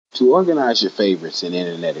To organize your favorites in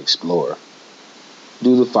Internet Explorer,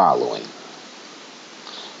 do the following.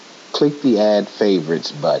 Click the Add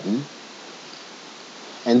Favorites button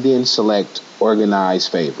and then select Organize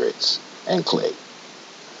Favorites and click.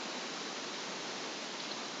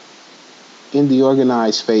 In the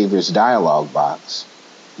Organize Favorites dialog box,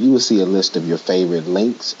 you will see a list of your favorite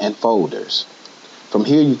links and folders. From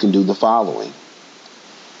here you can do the following.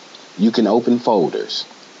 You can open folders.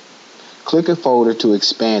 Click a folder to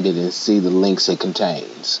expand it and see the links it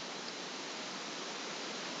contains.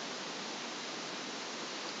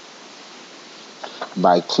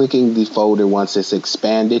 By clicking the folder once it's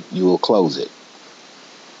expanded, you will close it.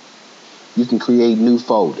 You can create new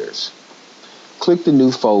folders. Click the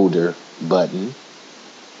New Folder button.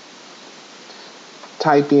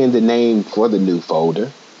 Type in the name for the new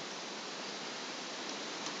folder.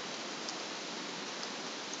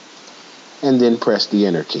 And then press the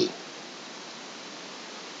Enter key.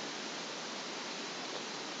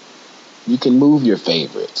 You can move your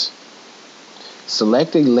favorites.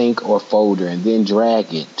 Select a link or folder and then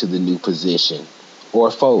drag it to the new position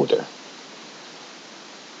or folder.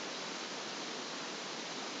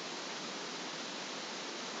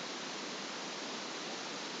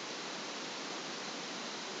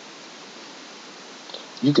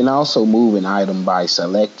 You can also move an item by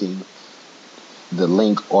selecting the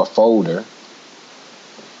link or folder,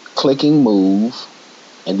 clicking Move,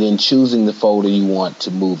 and then choosing the folder you want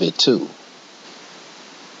to move it to.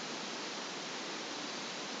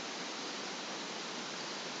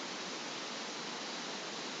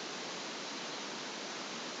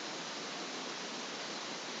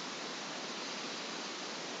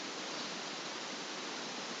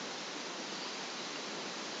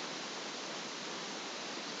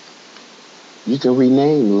 You can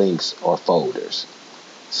rename links or folders.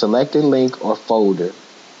 Select a link or folder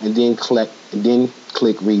and then click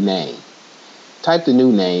Rename. Type the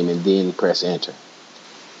new name and then press Enter.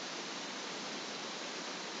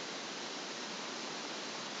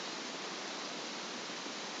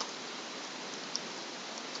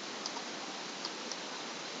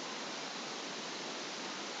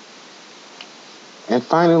 And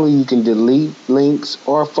finally, you can delete links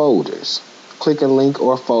or folders. Click a link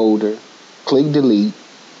or folder, click Delete,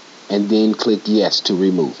 and then click Yes to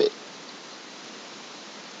remove it.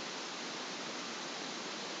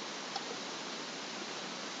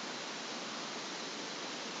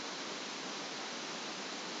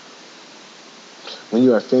 When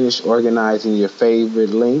you are finished organizing your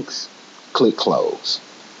favorite links, click Close.